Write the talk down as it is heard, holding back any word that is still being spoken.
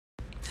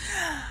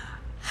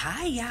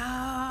Hi,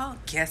 y'all.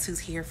 Guess who's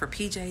here for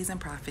PJs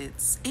and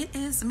Profits? It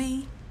is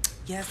me.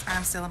 Yes,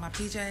 I'm still in my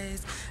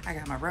PJs. I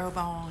got my robe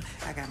on.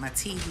 I got my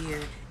tea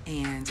here.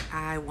 And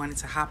I wanted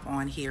to hop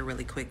on here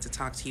really quick to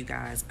talk to you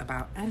guys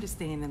about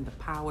understanding the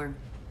power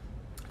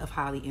of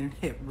how the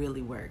internet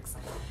really works.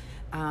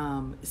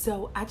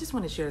 So I just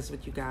want to share this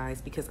with you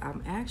guys because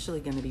I'm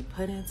actually going to be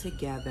putting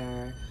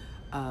together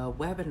a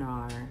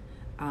webinar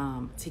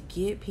to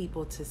get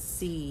people to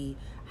see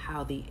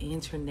how the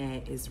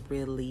internet is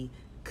really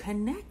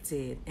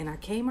connected. And I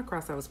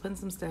was putting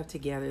some stuff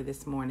together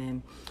this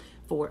morning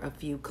for a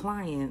few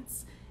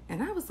clients,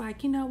 and I was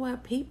like, you know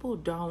what, people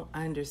don't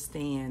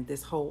understand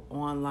this whole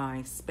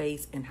online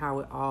space and how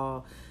it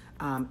all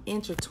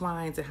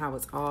intertwines and how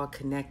it's all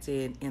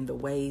connected, and the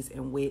ways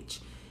in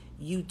which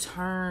you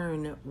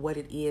turn what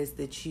it is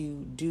that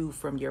you do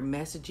from your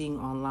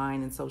messaging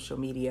online and social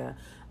media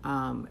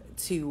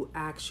to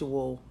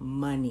actual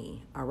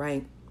money. All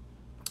right.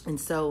 And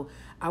so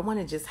I want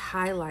to just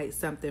highlight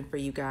something for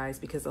you guys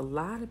because a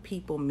lot of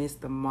people miss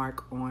the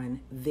mark on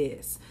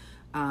this.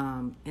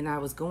 And I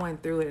was going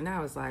through it and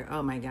I was like,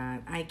 oh my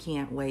God, I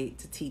can't wait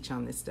to teach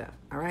on this stuff.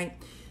 All right.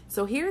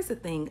 So here's the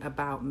thing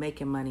about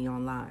making money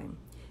online.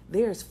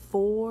 There's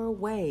 4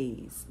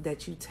 ways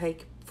that you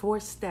take,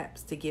 4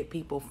 steps to get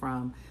people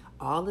from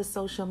all the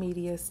social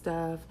media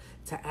stuff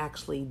to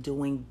actually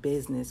doing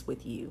business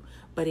with you.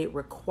 But it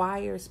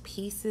requires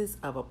pieces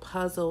of a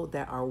puzzle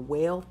that are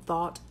well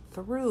thought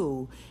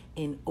through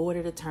in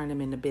order to turn them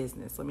into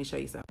business. Let me show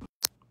you something.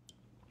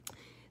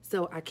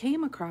 So I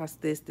came across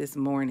this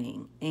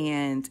morning,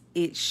 and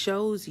it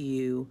shows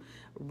you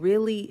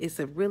it's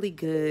a really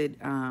good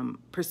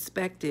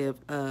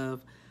perspective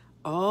of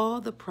all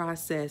the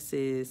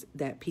processes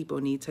that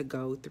people need to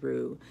go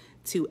through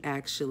to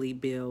actually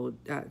do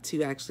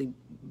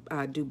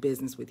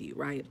business with you,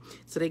 right?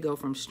 So they go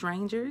from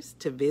strangers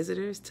to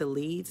visitors to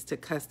leads to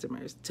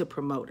customers to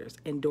promoters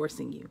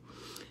endorsing you.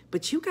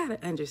 But you got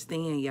to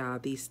understand, y'all,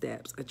 these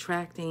steps: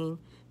 attracting,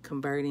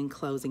 converting,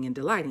 closing, and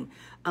delighting.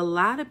 A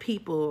lot of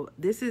people,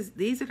 these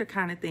are the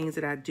kind of things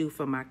that I do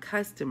for my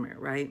customer,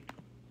 right?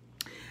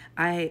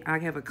 I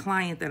have a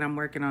client that I'm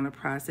working on a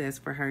process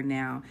for her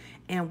now.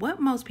 And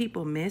what most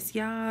people miss,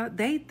 y'all,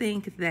 they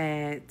think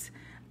that,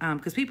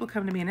 because people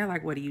come to me and they're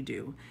like, what do you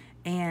do?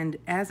 And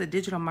as a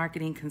digital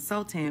marketing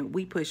consultant,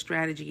 we put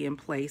strategy in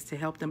place to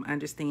help them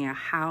understand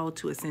how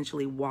to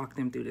essentially walk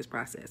them through this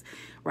process,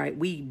 right?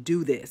 We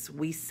do this.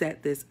 We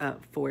set this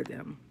up for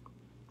them.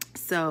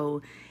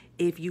 So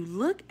if you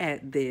look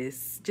at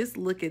this, just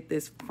look at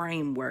this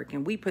framework,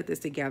 and we put this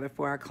together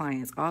for our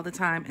clients all the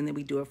time, and then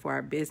we do it for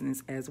our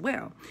business as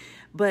well.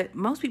 But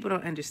most people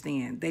don't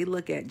understand. They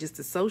look at just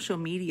the social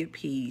media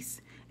piece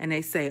and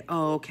they say,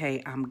 oh,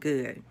 okay, I'm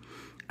good.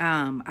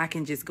 I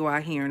can just go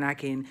out here and I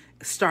can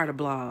start a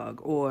blog,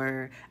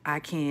 or I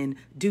can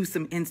do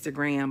some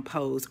Instagram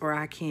posts, or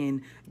I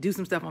can do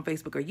some stuff on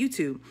Facebook or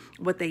YouTube.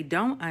 What they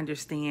don't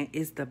understand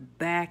is the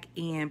back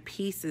end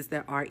pieces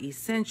that are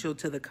essential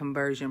to the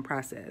conversion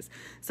process.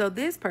 So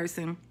this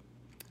person,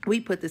 we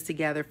put this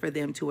together for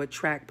them to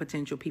attract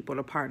potential people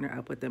to partner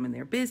up with them in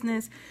their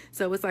business.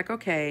 So it's like,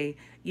 okay,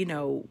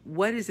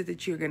 what is it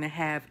that you're going to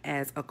have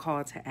as a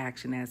call to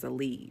action, as a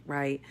lead,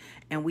 right?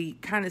 And we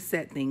kind of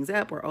set things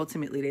up where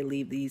ultimately they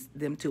leave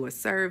them to a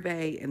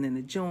survey and then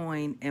a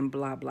join and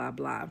blah, blah,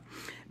 blah.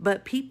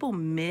 But people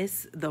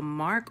miss the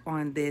mark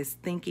on this,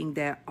 thinking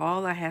that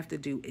all I have to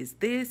do is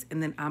this,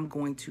 and then I'm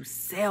going to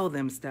sell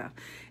them stuff.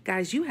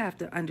 Guys, you have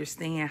to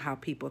understand how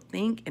people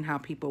think and how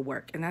people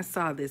work. And I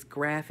saw this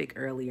graphic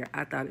earlier.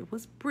 I thought it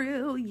was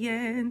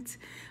brilliant.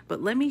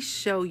 But let me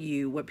show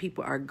you what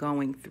people are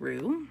going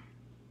through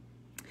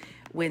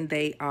when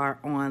they are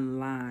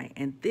online.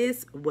 And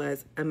this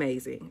was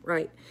amazing,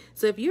 right?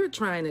 So if you're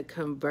trying to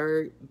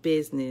convert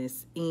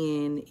business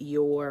in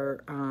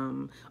your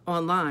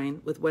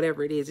online with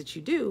whatever it is that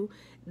you do,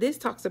 this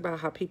talks about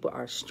how people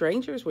are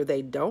strangers, where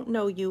they don't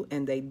know you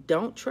and they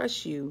don't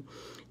trust you,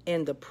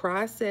 and the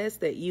process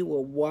that you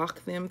will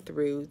walk them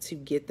through to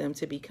get them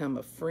to become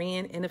a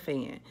friend and a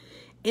fan.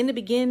 In the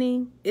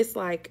beginning, it's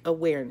like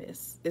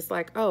awareness. It's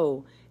like,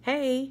 oh,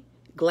 hey,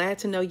 glad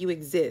to know you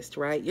exist,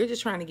 right? You're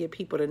just trying to get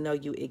people to know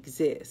you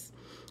exist.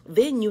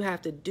 Then you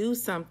have to do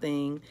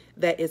something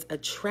that is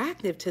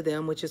attractive to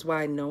them, which is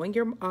why knowing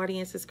your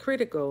audience is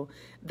critical,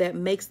 that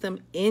makes them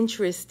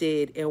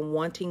interested in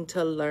wanting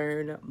to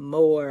learn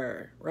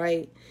more,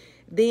 right?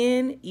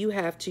 Then you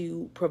have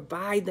to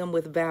provide them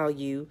with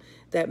value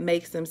that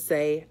makes them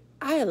say,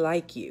 I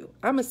like you,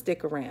 I'm gonna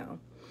stick around.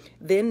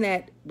 Then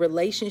that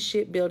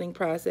relationship building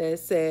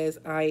process says,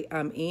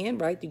 I'm in,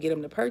 right? You get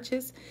them to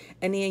purchase.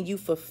 And then you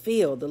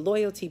fulfill. The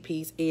loyalty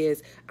piece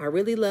is, I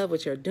really love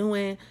what you're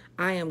doing.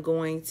 I am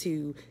going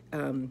to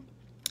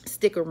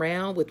stick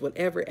around with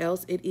whatever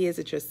else it is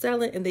that you're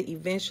selling. And then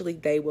eventually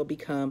they will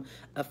become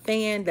a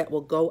fan that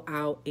will go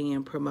out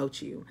and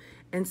promote you.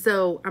 And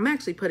so I'm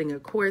actually putting a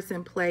course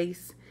in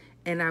place.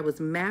 and I was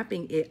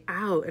mapping it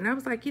out. And I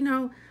was like, I'm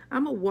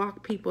going to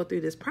walk people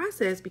through this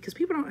process because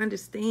people don't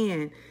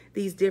understand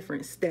these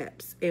different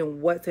steps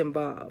and what's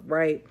involved,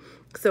 right?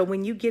 So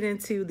when you get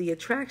into the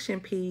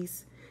attraction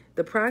piece,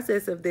 the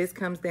process of this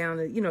comes down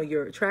to,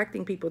 you're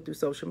attracting people through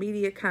social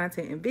media,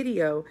 content, and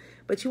video,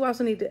 but you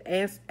also need to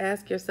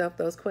ask yourself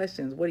those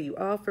questions. What do you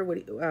offer?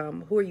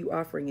 Who are you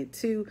offering it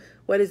to?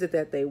 What is it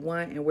that they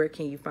want, and where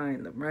can you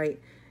find them,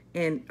 right?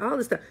 And all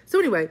this stuff. So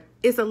anyway,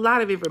 it's a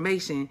lot of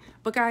information.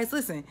 But guys,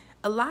 listen,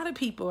 a lot of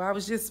people, I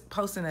was just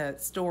posting a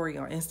story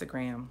on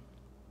Instagram,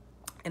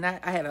 and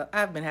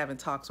I've been having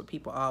talks with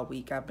people all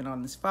week. I've been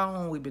on this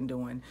phone. We've been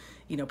doing,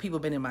 people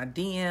been in my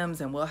DMs,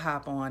 and we'll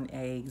hop on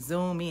a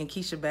Zoom. Me and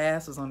Keisha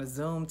Bass was on a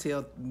Zoom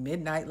till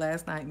midnight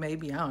last night,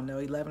 maybe, I don't know,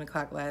 11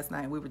 o'clock last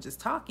night. We were just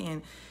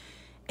talking.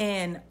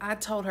 And I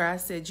told her, I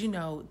said,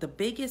 the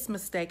biggest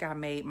mistake I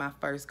made my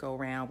first go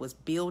round was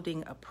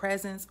building a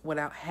presence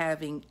without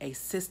having a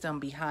system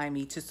behind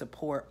me to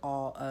support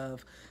all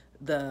of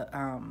the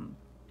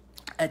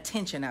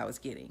attention I was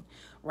getting,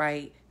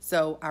 right?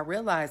 So I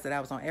realized that I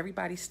was on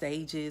everybody's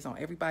stages, on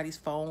everybody's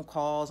phone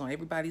calls, on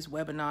everybody's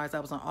webinars. I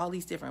was on all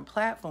these different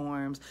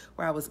platforms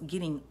where I was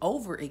getting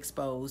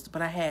overexposed,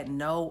 but I had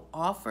no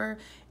offer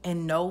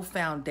and no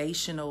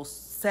foundational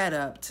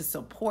setup to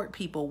support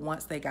people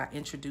once they got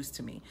introduced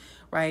to me,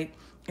 right?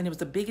 And it was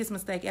the biggest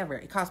mistake ever.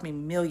 It cost me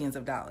millions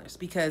of dollars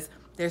because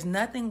there's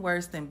nothing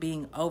worse than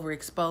being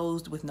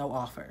overexposed with no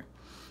offer.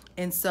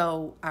 And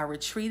so I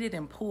retreated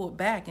and pulled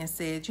back and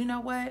said, you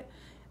know what?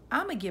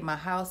 I'm going to get my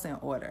house in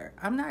order.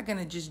 I'm not going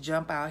to just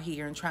jump out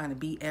here and trying to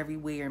be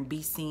everywhere and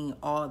be seen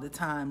all the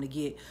time to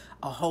get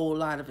a whole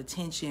lot of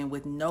attention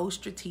with no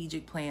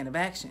strategic plan of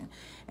action.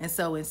 And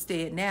so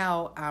instead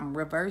now I'm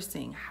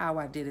reversing how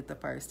I did it the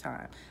first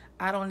time.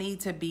 I don't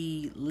need to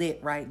be lit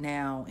right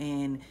now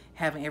and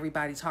having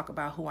everybody talk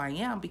about who I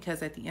am,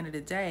 because at the end of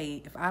the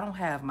day, if I don't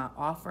have my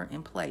offer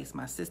in place,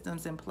 my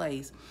systems in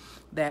place,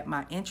 that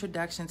my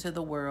introduction to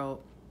the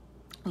world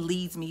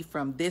leads me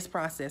from this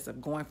process of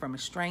going from a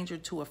stranger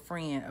to a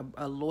friend,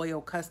 a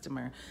loyal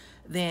customer,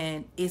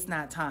 then it's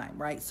not time,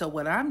 right? So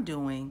what I'm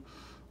doing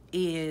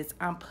is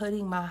I'm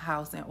putting my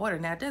house in order.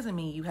 Now, it doesn't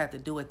mean you have to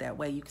do it that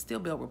way. You can still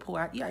build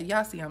rapport. Yeah,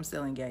 y'all see I'm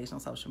still engaged on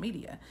social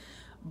media.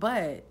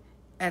 But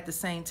at the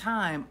same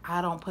time,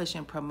 I don't push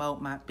and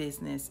promote my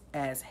business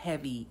as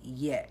heavy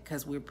yet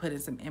because we're putting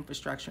some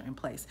infrastructure in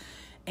place.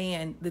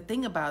 And the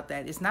thing about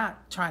that is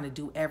not trying to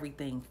do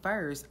everything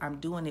first. I'm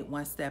doing it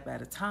one step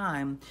at a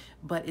time,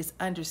 but it's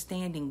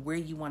understanding where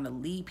you want to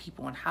lead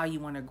people and how you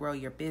want to grow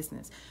your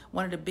business.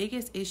 One of the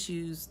biggest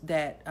issues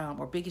that,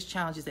 or biggest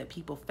challenges that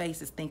people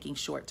face is thinking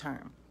short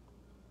term.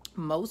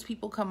 Most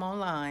people come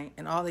online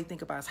and all they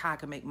think about is how I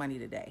can make money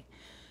today.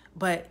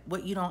 But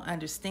what you don't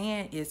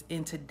understand is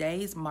in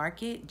today's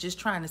market, just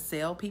trying to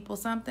sell people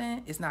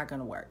something is not going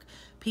to work.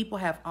 People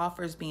have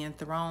offers being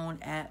thrown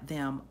at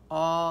them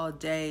all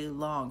day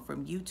long,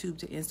 from YouTube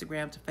to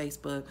Instagram to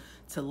Facebook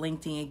to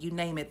LinkedIn, you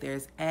name it.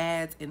 There's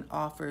ads and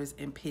offers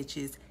and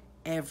pitches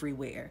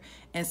everywhere.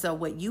 And so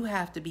what you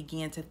have to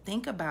begin to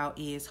think about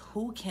is,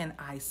 who can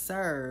I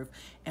serve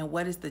and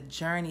what is the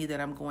journey that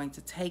I'm going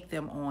to take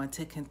them on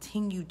to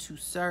continue to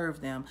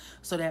serve them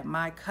so that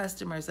my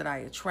customers that I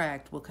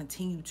attract will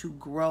continue to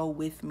grow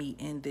with me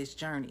in this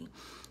journey.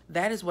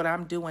 That is what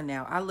I'm doing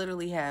now. I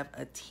literally have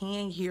a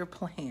 10-year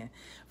plan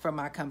for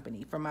my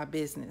company, for my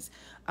business.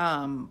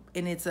 And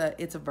it's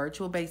a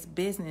virtual-based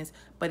business,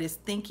 but it's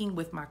thinking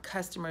with my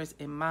customers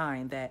in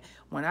mind, that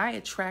when I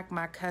attract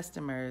my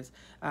customers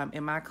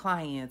and my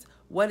clients,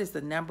 what is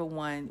the number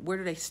one, where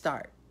do they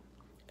start?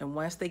 And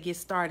once they get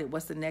started,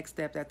 what's the next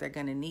step that they're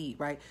going to need,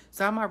 right?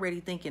 So I'm already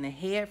thinking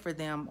ahead for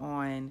them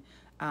on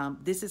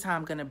this is how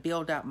I'm going to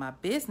build out my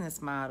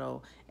business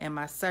model, and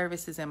my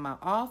services and my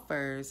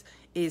offers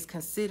is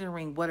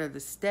considering what are the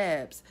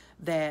steps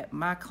that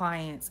my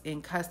clients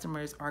and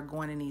customers are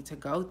going to need to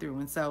go through.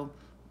 And so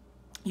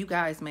you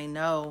guys may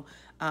know,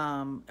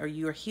 or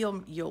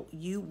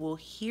you will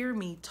hear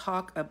me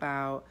talk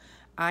about,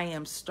 I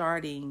am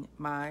starting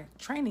my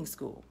training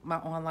school, my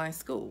online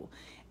school.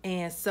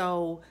 And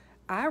so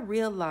I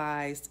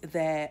realized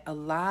that a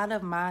lot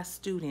of my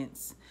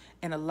students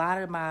and a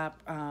lot of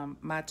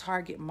my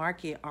target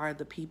market are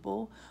the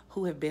people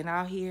who have been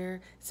out here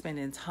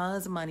spending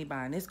tons of money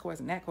buying this course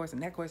and that course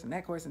and that course and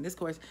that course and this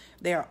course.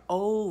 They are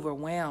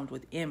overwhelmed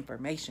with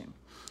information,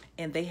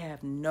 and they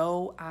have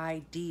no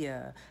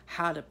idea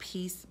how to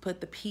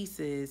put the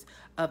pieces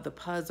of the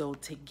puzzle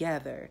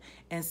together.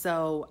 And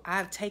so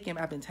I've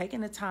been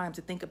taking the time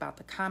to think about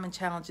the common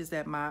challenges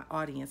that my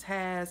audience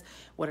has,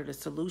 what are the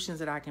solutions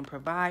that I can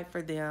provide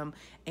for them,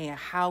 and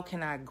how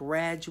can I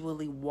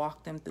gradually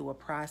walk them through a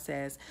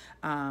process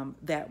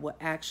that will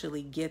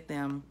actually get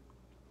them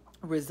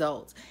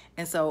results.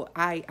 And so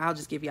I'll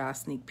just give y'all a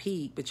sneak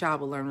peek, but y'all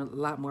will learn a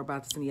lot more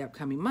about this in the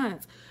upcoming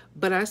months.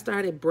 But I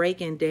started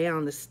breaking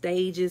down the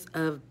stages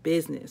of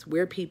business,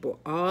 where people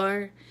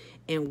are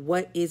and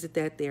what is it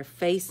that they're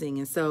facing.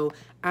 And so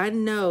I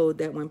know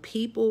that when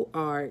people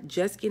are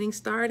just getting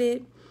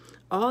started,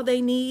 All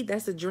they need,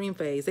 that's a dream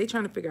phase. They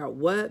trying to figure out,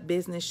 what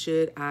business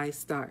should I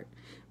start,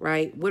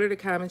 right? What are the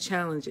common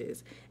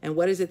challenges and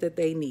what is it that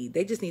they need?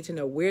 They just need to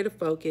know where to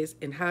focus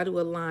and how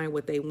to align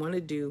what they want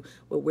to do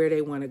with where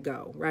they want to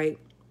go, right?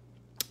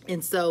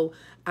 And so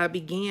I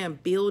began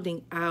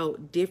building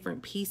out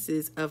different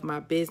pieces of my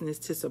business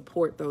to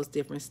support those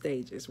different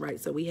stages, right?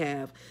 So we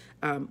have,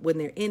 when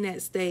they're in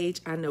that stage,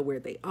 I know where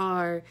they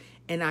are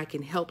and I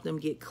can help them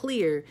get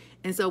clear.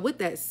 And so with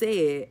that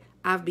said,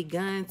 I've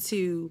begun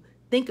to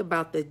think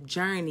about the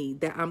journey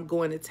that I'm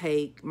going to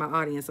take my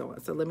audience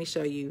on. So let me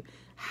show you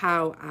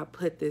how I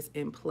put this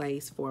in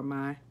place for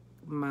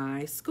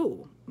my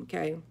school,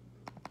 okay?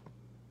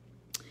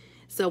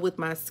 So with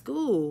my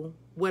school,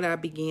 what I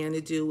began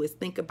to do is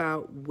think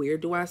about, where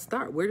do I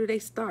start? Where do they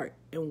start?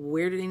 And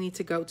where do they need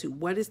to go to?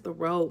 What is the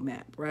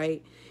roadmap,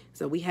 right?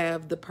 So we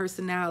have the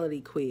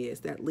personality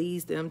quiz that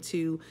leads them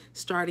to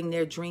starting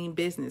their dream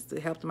business,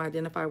 to help them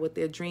identify what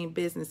their dream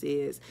business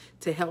is,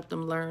 to help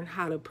them learn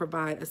how to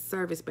provide a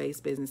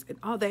service-based business and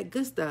all that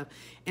good stuff.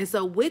 And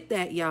so with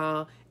that,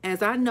 y'all,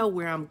 as I know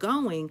where I'm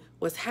going,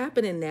 what's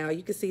happening now,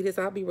 you can see this,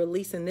 I'll be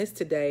releasing this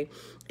today,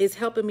 is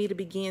helping me to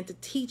begin to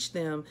teach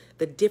them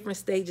the different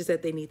stages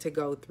that they need to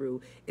go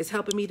through. It's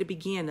helping me to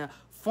begin to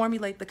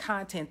formulate the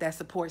content that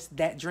supports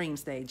that dream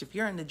stage. If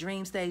you're in the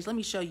dream stage, let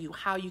me show you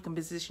how you can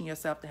position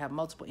yourself to have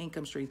multiple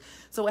income streams.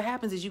 So what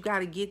happens is you got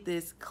to get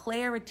this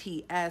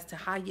clarity as to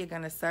how you're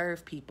going to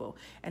serve people.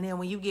 And then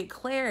when you get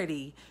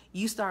clarity,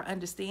 you start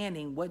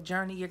understanding what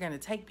journey you're going to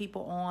take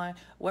people on,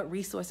 what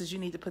resources you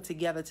need to put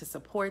together to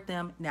support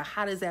them. Now,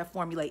 how does that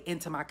formulate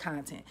into my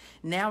content?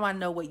 Now I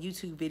know what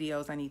YouTube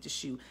videos I need to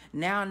shoot.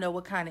 Now I know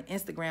what kind of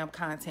Instagram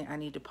content I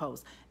need to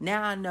post.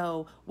 Now I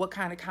know what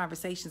kind of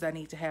conversations I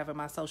need to have in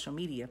my social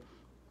media.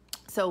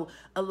 So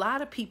a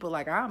lot of people,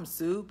 like, I'm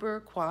super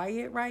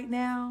quiet right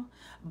now,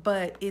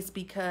 but it's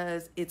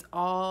because it's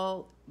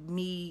all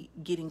me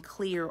getting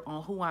clear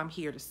on who I'm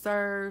here to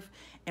serve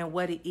and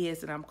what it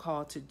is that I'm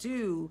called to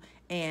do,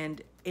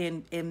 and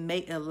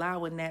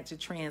allowing that to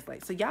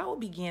translate. So y'all will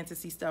begin to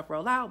see stuff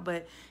roll out,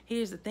 but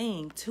here's the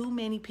thing. Too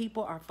many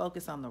people are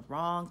focused on the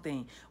wrong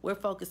thing. We're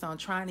focused on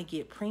trying to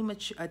get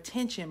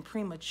attention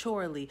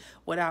prematurely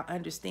without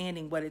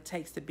understanding what it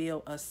takes to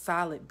build a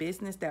solid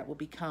business that will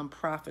become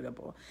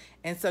profitable.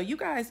 And so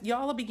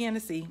y'all will begin to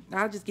see.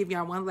 I'll just give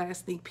y'all one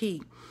last sneak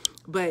peek,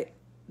 but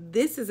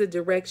this is a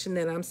direction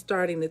that I'm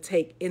starting to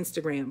take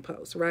Instagram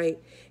posts,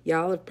 right?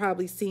 Y'all have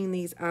probably seen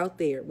these out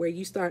there where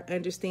you start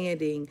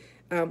understanding,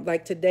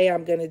 like today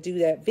I'm going to do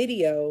that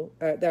video,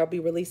 that I'll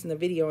be releasing the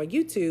video on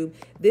YouTube.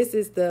 This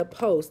is the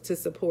post to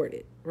support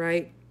it,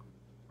 right?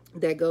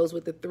 That goes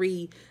with the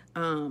three,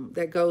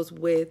 that goes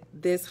with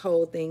this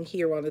whole thing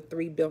here on the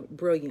 3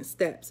 brilliant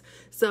steps.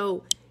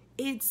 So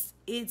it's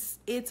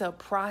a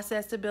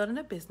process to building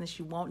a business.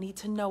 You won't need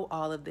to know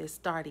all of this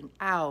starting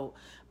out,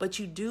 but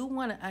you do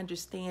want to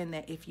understand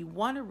that if you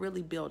want to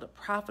really build a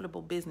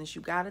profitable business,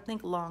 you got to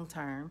think long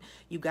term.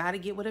 You got to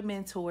get with a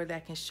mentor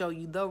that can show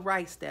you the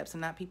right steps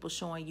and not people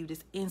showing you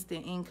this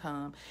instant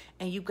income.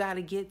 And you got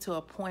to get to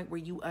a point where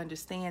you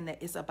understand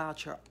that it's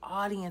about your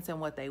audience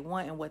and what they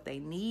want and what they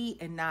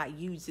need, and not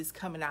you just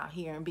coming out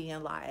here and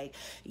being like,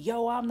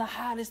 yo, I'm the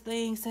hottest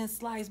thing since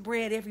sliced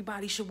bread.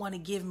 Everybody should want to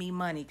give me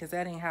money, because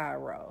that ain't how I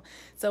roll.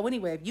 So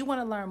anyway, if you want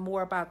to learn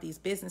more about these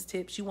business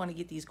tips, you want to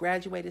get these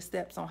graduated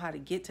steps on how to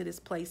get to this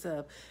place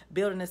of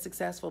building a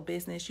successful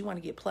business, you want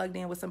to get plugged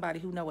in with somebody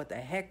who know what the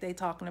heck they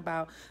talking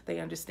about. They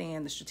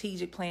understand the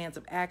strategic plans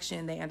of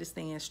action. They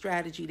understand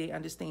strategy. They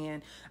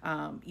understand,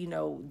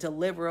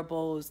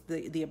 deliverables,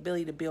 the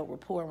ability to build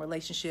rapport and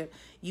relationship.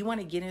 You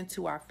want to get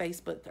into our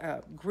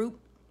Facebook group.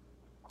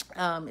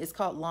 It's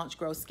called Launch,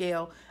 Grow,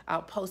 Scale.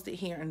 I'll post it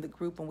here in the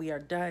group when we are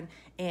done.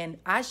 And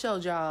I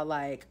showed y'all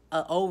like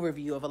an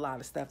overview of a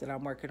lot of stuff that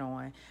I'm working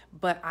on,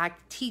 but I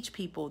teach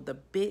people the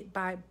bit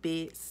by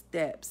bit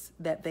steps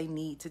that they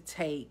need to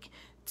take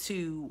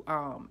to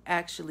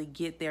actually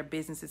get their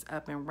businesses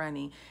up and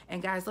running.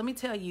 And guys, let me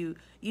tell you,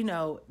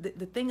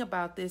 the thing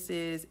about this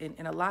is,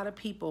 and a lot of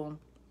people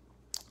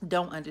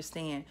don't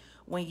understand,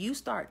 when you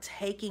start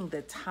taking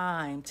the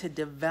time to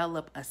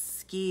develop a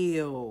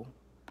skill,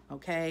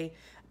 okay,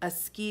 a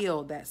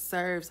skill that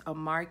serves a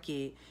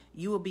market,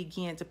 you will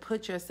begin to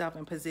put yourself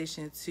in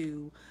position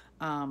to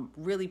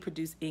really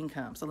produce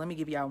income. So let me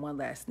give y'all one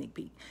last sneak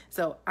peek.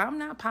 So I'm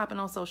not popping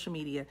on social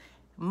media.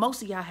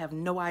 Most of y'all have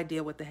no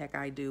idea what the heck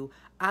I do.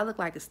 I look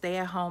like a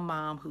stay-at-home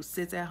mom who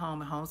sits at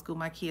home and homeschool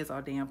my kids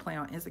all day and play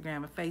on Instagram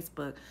and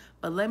Facebook.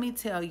 But let me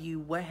tell you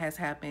what has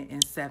happened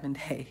in 7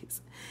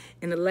 days.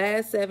 In the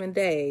last 7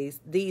 days,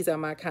 these are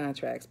my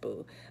contracts,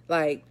 boo.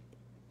 Like,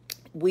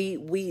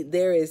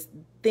 there is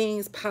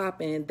things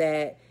popping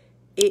that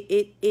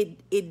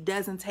it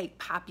doesn't take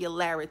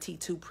popularity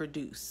to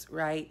produce,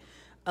 right?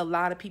 A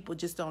lot of people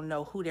just don't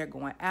know who they're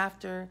going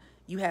after.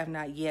 You have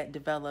not yet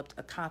developed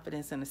a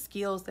confidence in the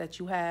skills that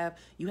you have.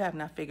 You have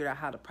not figured out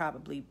how to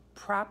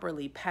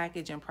properly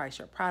package and price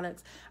your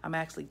products. I'm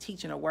actually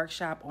teaching a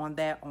workshop on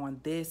that on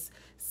this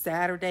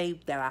Saturday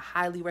that I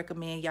highly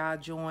recommend y'all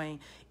join,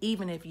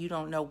 even if you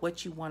don't know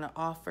what you want to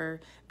offer,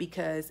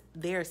 because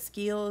there are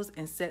skills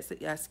and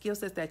skill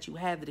sets that you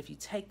have that if you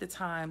take the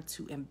time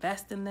to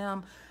invest in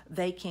them,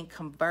 they can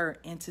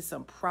convert into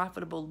some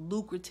profitable,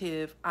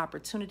 lucrative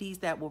opportunities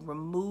that will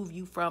remove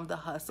you from the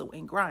hustle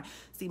and grind.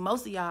 See,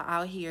 most of y'all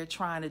out here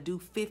trying to do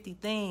 50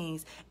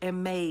 things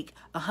and make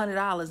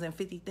 $100 and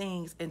 50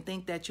 things and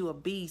think that you a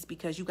beast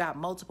because you got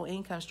multiple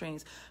income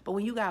streams. But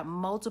when you got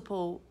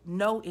multiple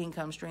no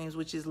income streams,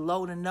 which is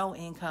low to no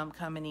income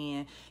coming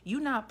in,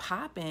 you're not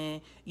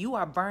popping, you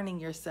are burning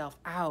yourself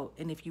out.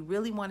 And if you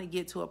really want to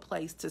get to a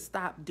place to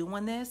stop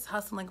doing this,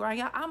 hustle and grind,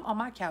 y'all, I'm on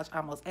my couch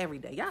almost every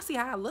day. Y'all see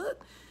how I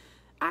look?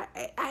 I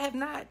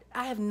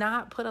have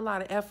not put a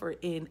lot of effort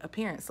in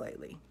appearance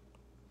lately.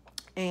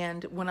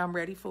 And when I'm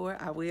ready for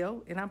it, I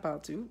will, and I'm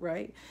about to,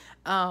 right?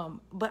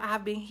 But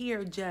I've been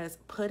here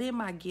just putting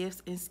my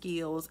gifts and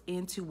skills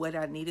into what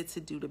I needed to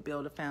do to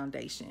build a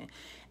foundation.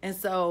 And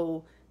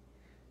so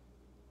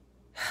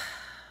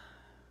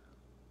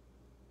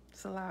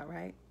it's a lot,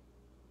 right?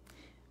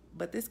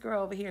 But this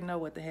girl over here know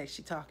what the heck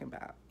she talking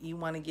about. You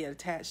want to get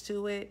attached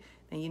to it,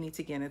 then you need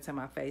to get into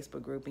my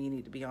Facebook group and you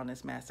need to be on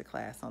this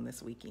masterclass on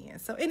this weekend.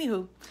 So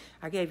anywho,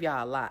 I gave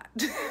y'all a lot.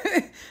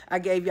 I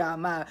gave y'all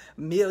my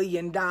 $1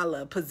 million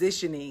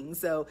positioning.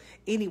 So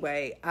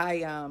anyway,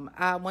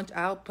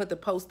 I'll put the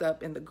post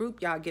up in the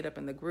group. Y'all get up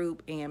in the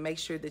group and make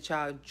sure that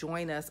y'all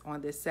join us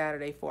on this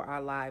Saturday for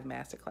our live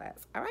masterclass.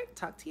 All right,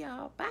 talk to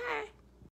y'all. Bye.